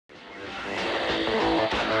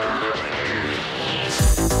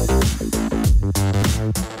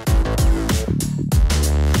Morning,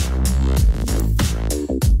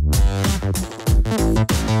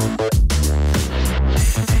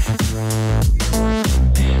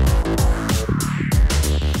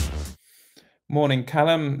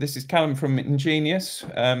 Calum. This is Calum from Engineius,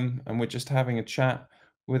 and we're just having a chat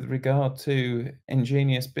with regard to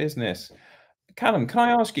Engineius business. Calum, can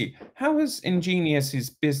I ask you, how has Engineius's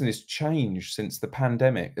business changed since the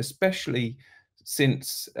pandemic, especially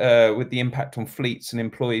since with the impact on fleets and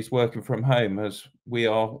employees working from home, as we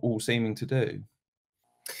are all seeming to do?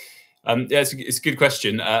 Yeah, it's a good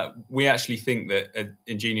question. We actually think that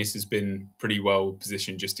Engineius has been pretty well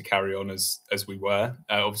positioned just to carry on as we were.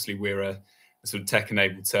 Obviously, we're a sort of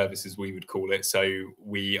tech-enabled service, as we would call it. So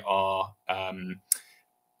we are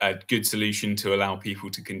a good solution to allow people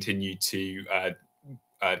to continue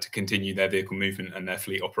continue their vehicle movement and their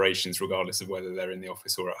fleet operations, regardless of whether they're in the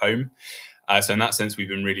office or at home. So in that sense, we've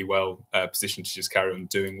been really well positioned to just carry on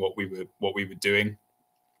doing what we were doing.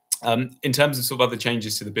 In terms of sort of other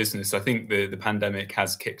changes to the business, I think the pandemic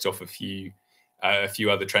has kicked off a few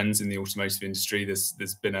other trends in the automotive industry.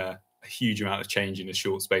 There's been a huge amount of change in a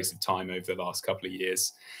short space of time over the last couple of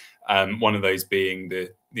years. One of those being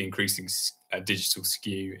the increasing digital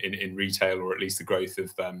skew in retail, or at least the growth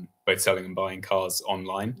of both selling and buying cars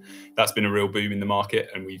online. That's been a real boom in the market,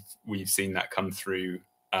 and we've seen that come through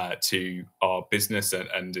to our business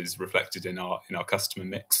and is reflected in our customer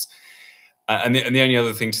mix. And the only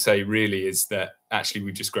other thing to say really is that actually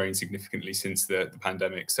we've just grown significantly since the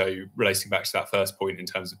pandemic. So relating back to that first point in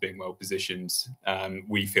terms of being well positioned,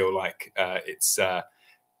 we feel like it's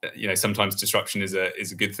sometimes disruption is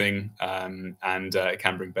a good thing, and it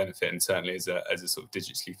can bring benefit. And certainly as a sort of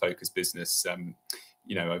digitally focused business,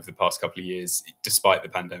 over the past couple of years, despite the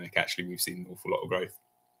pandemic, actually we've seen an awful lot of growth.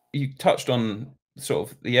 You touched on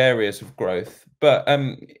sort of the areas of growth, but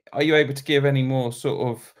are you able to give any more sort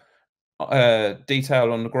of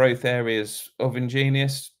detail on the growth areas of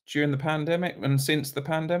Engineius during the pandemic and since the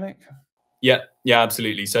pandemic? Yeah,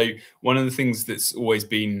 absolutely. So one of the things that's always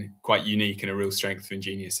been quite unique and a real strength of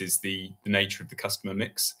Engineius is the nature of the customer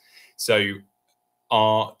mix. So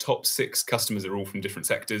our top 6 customers are all from different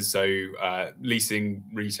sectors. So leasing,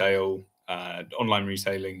 retail, online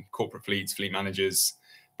retailing, corporate fleets, fleet managers,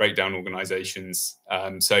 breakdown organizations.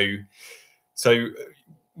 So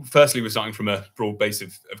firstly, we're starting from a broad base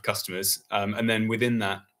of customers. And then within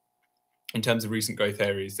that, in terms of recent growth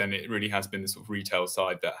areas, then it really has been the sort of retail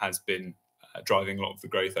side that has been driving a lot of the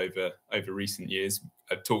growth over recent years.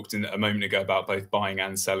 I talked a moment ago about both buying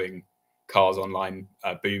and selling cars online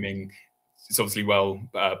booming. It's obviously well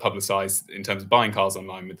publicized in terms of buying cars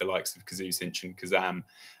online with the likes of Cazoo, Cinch and Kazam,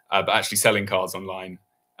 but actually selling cars online,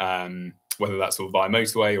 whether that's sort of via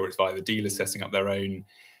motorway or it's via the dealers setting up their own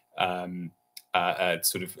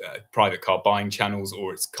private car buying channels,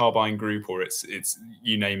 or it's car buying group, or it's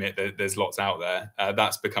you name it. There's lots out there.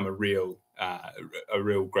 That's become a real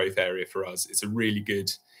growth area for us. It's a really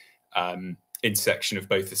good intersection of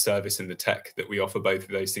both the service and the tech that we offer, both of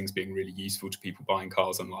those things being really useful to people buying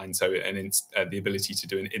cars online. So the ability to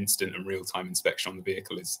do an instant and real-time inspection on the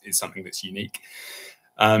vehicle is something that's unique.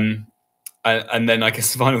 And then I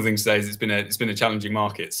guess the final thing to say is it's been a challenging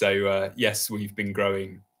market. So yes, we've been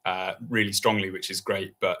growing really strongly, which is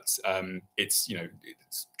great, but it's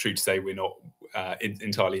true to say we're not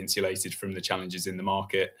entirely insulated from the challenges in the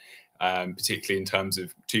market, particularly in terms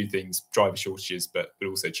of two things: driver shortages, but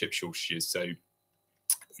also chip shortages. So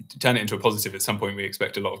to turn it into a positive, at some point we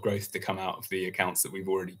expect a lot of growth to come out of the accounts that we've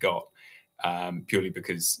already got, purely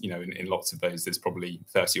because in lots of those there's probably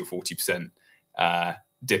 30 or 40%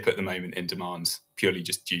 dip at the moment in demand, purely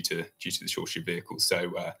just due to the shortage of vehicles.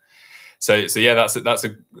 So yeah, that's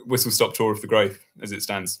a whistle-stop tour of the growth as it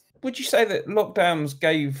stands. Would you say that lockdowns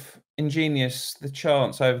gave Engineius the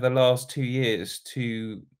chance over the last 2 years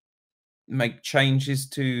to make changes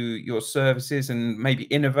to your services and maybe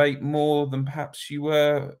innovate more than perhaps you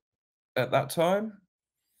were at that time?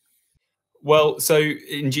 Well, so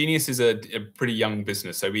Engineius is a pretty young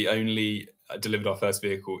business. So we only delivered our first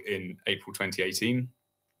vehicle in April 2018.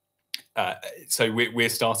 So we're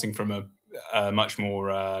starting from a much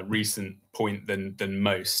more recent point than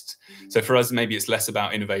most. So for us, maybe it's less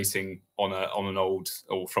about innovating on an old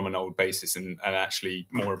or from an old basis, and actually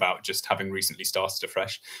more about just having recently started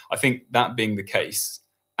afresh. I think that being the case,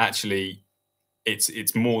 actually,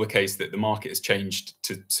 it's more the case that the market has changed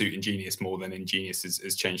to suit Engineius more than Engineius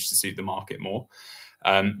has changed to suit the market more.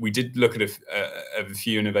 We did look at a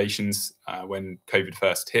few innovations when COVID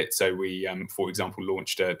first hit. So we, for example,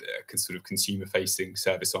 launched a sort of consumer-facing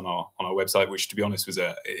service on our website, which, to be honest, is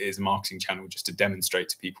a marketing channel just to demonstrate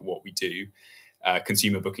to people what we do.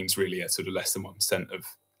 consumer bookings really are sort of less than 1%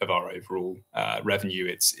 of our overall revenue.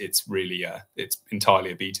 It's really it's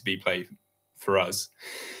entirely a B2B play for us.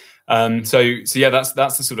 So yeah, that's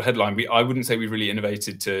the sort of headline. I wouldn't say we've really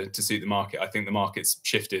innovated to suit the market. I think the market's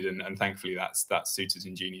shifted, and thankfully that's suited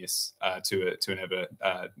Engineius to an ever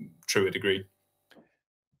truer degree.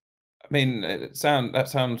 I mean, that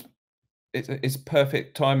sounds it's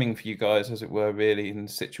perfect timing for you guys, as it were, really, in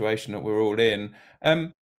the situation that we're all in.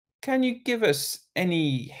 Can you give us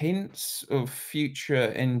any hints of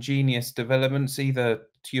future Engineius developments, either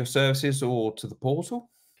to your services or to the portal?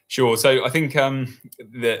 Sure. So I think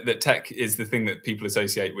that tech is the thing that people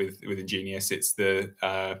associate with Engineius. It's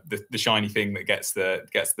the shiny thing that gets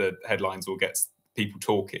the headlines or gets people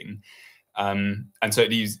talking. And so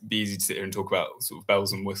it'd be easy to sit here and talk about sort of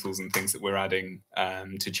bells and whistles and things that we're adding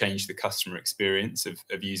to change the customer experience of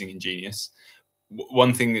using Engineius.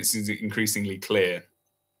 One thing that's increasingly clear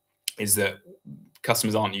is that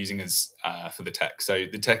customers aren't using us for the tech. So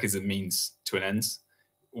the tech is a means to an end,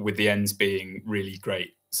 with the ends being really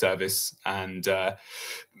great service. And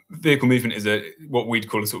vehicle movement is what we'd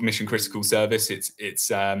call a sort of mission critical service. It's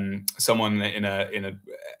someone in a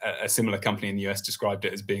similar company in the US described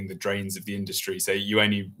it as being the drains of the industry. So you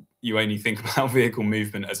only think about vehicle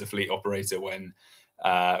movement as a fleet operator when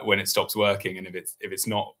it stops working, and if it's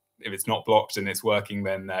not blocked and it's working,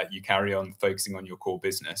 then you carry on focusing on your core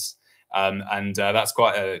business. And that's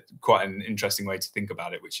quite an interesting way to think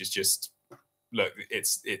about it, which is just, look,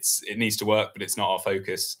 it needs to work, but it's not our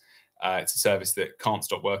focus. It's a service that can't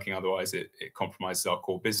stop working, otherwise it compromises our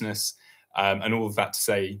core business. And all of that to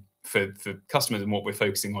say, for customers, and what we're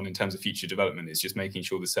focusing on in terms of future development is just making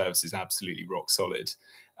sure the service is absolutely rock solid,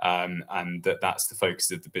 and that's the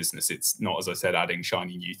focus of the business. It's not, as I said, adding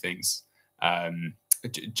shiny new things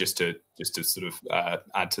just to sort of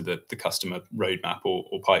add to the customer roadmap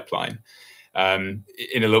or pipeline.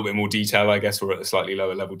 In a little bit more detail, I guess, or at a slightly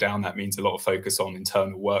lower level down, that means a lot of focus on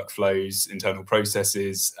internal workflows, internal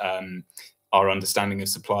processes, our understanding of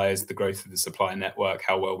suppliers, the growth of the supplier network,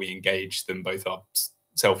 how well we engage them, both our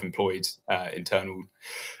self-employed internal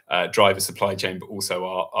driver supply chain, but also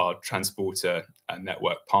our transporter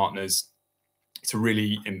network partners. It's a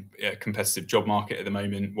really competitive job market at the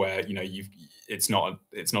moment, where it's not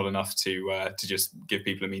enough to just give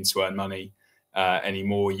people a means to earn money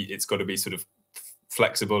anymore. It's got to be sort of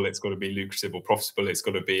flexible. It's got to be lucrative or profitable. It's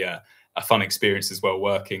got to be a fun experience as well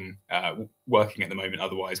working at the moment.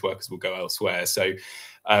 Otherwise, workers will go elsewhere. So,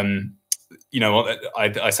 I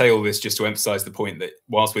say all this just to emphasize the point that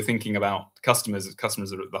whilst we're thinking about customers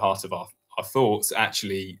are at the heart of our thoughts,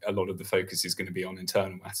 actually a lot of the focus is going to be on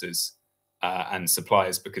internal matters and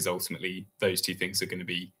suppliers, because ultimately those two things are going to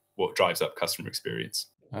be what drives up customer experience.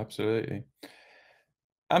 Absolutely.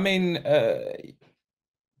 I mean,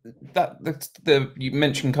 you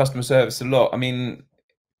mentioned customer service a lot. I mean,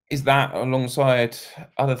 is that alongside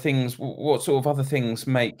other things? What sort of other things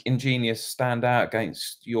make Engineius stand out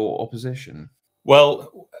against your opposition?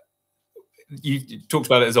 Well, you talked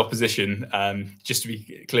about it as opposition. Just to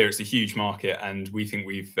be clear, it's a huge market, and we think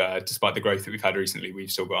we've, despite the growth that we've had recently,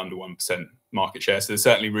 we've still got under 1% market share. So there's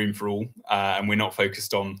certainly room for all, and we're not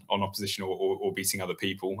focused on opposition or beating other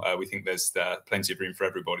people. We think there's plenty of room for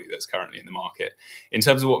everybody that's currently in the market. In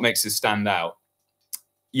terms of what makes us stand out,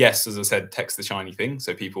 yes, as I said, tech's the shiny thing.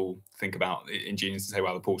 So people think about Engineius and say,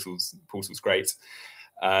 "Well, the portal's great."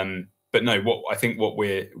 But no,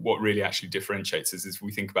 what really actually differentiates us is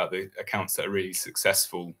we think about the accounts that are really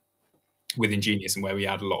successful with Engineius and where we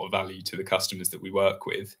add a lot of value to the customers that we work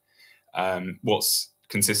with. What's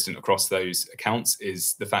consistent across those accounts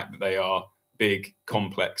is the fact that they are big,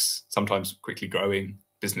 complex, sometimes quickly growing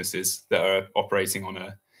businesses that are operating on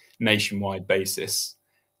a nationwide basis,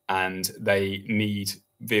 and they need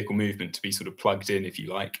vehicle movement to be sort of plugged in, if you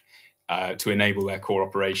like, to enable their core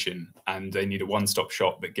operation, and they need a one-stop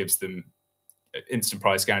shop that gives them instant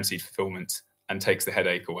price guaranteed fulfillment and takes the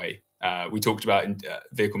headache away. We talked about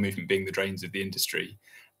vehicle movement being the drains of the industry,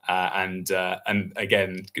 and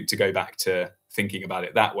again, to go back to thinking about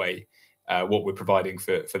it that way, what we're providing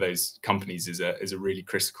for those companies is a really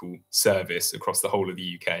critical service across the whole of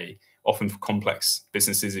the UK, often for complex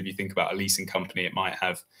businesses. If you think about a leasing company, it might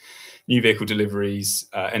have new vehicle deliveries,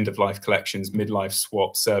 end-of-life collections, midlife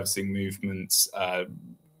swaps, servicing movements,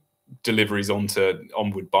 deliveries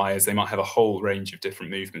onward buyers. They might have a whole range of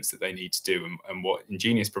different movements that they need to do. And what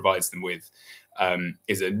Engineius provides them with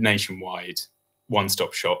is a nationwide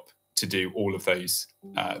one-stop shop to do all of those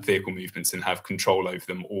vehicle movements and have control over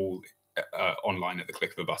them all online at the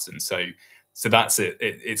click of a button. So that's it.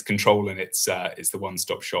 It's control, and it's the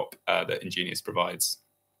one-stop shop that Engineius provides.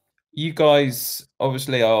 You guys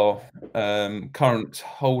obviously are current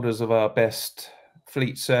holders of our best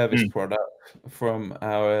fleet service product from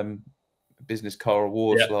our business car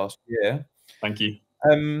awards Yeah, last year. thank you.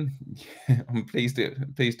 I'm pleased to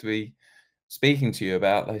be speaking to you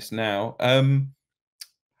about this now.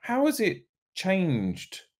 How has it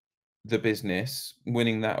changed the business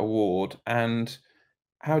winning that award, and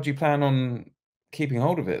how do you plan on keeping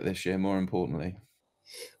hold of it this year, more importantly?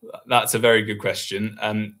 That's a very good question.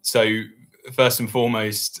 So first and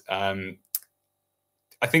foremost, I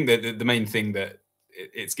think that the main thing that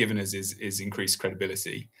it's given us is increased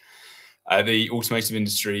credibility. The automotive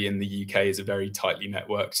industry in the UK is a very tightly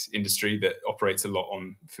networked industry that operates a lot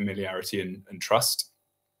on familiarity and trust.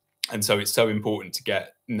 And so it's so important to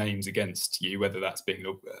get names against you, whether that's being,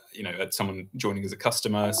 someone joining as a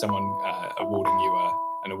customer, someone awarding you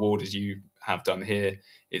an award as you have done here.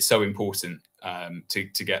 It's so important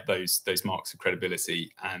to get those marks of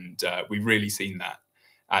credibility, and we've really seen that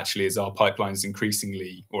actually as our pipelines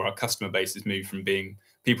increasingly, or our customer base has moved from being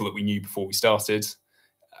people that we knew before we started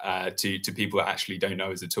to people that actually don't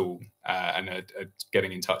know us at all and are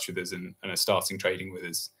getting in touch with us and are starting trading with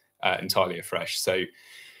us entirely afresh. So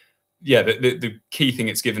yeah, the key thing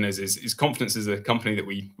it's given us is confidence as a company that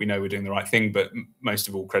we know we're doing the right thing, but most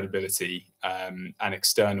of all credibility and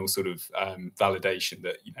external sort of validation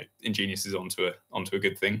that Engineius is onto a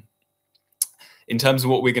good thing. In terms of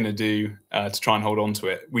what we're going to do to try and hold on to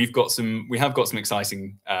it, we have got some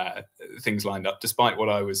exciting things lined up. Despite what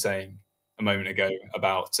I was saying a moment ago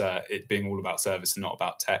about it being all about service and not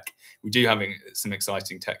about tech, we do have some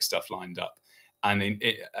exciting tech stuff lined up. And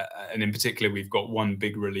in particular, we've got one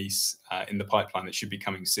big release in the pipeline that should be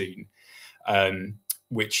coming soon,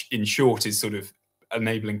 which in short is sort of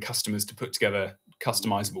enabling customers to put together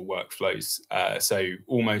customizable workflows. So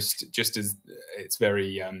almost just as it's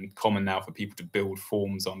very common now for people to build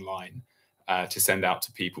forms online to send out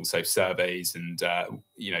to people, so surveys and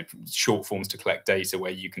short forms to collect data where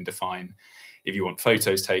you can define if you want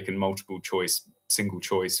photos taken, multiple choice, single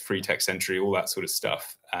choice, free text entry, all that sort of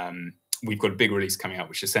stuff. We've got a big release coming out,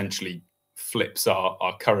 which essentially flips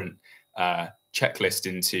our current checklist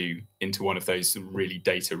into one of those really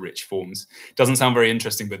data-rich forms. Doesn't sound very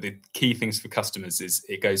interesting, but the key things for customers is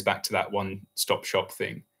it goes back to that one-stop shop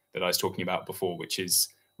thing that I was talking about before, which is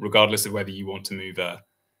regardless of whether you want to move a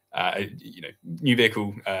new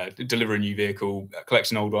vehicle, deliver a new vehicle,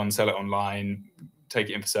 collect an old one, sell it online,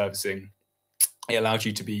 take it in for servicing, it allows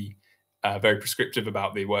you to be very prescriptive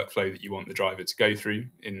about the workflow that you want the driver to go through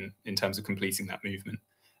in terms of completing that movement.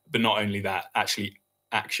 But not only that, actually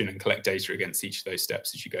action and collect data against each of those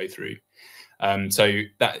steps as you go through. So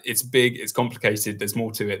that it's big, it's complicated, there's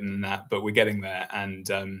more to it than that, but we're getting there. And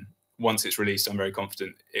once it's released, I'm very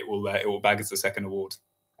confident it will bag us the second award.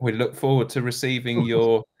 We look forward to receiving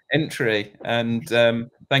your entry, and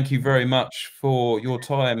thank you very much for your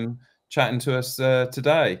time chatting to us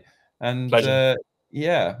today. And Pleasure.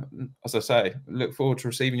 yeah, as I say, look forward to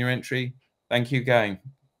receiving your entry. Thank you again.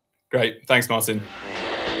 Great. Thanks, Martyn.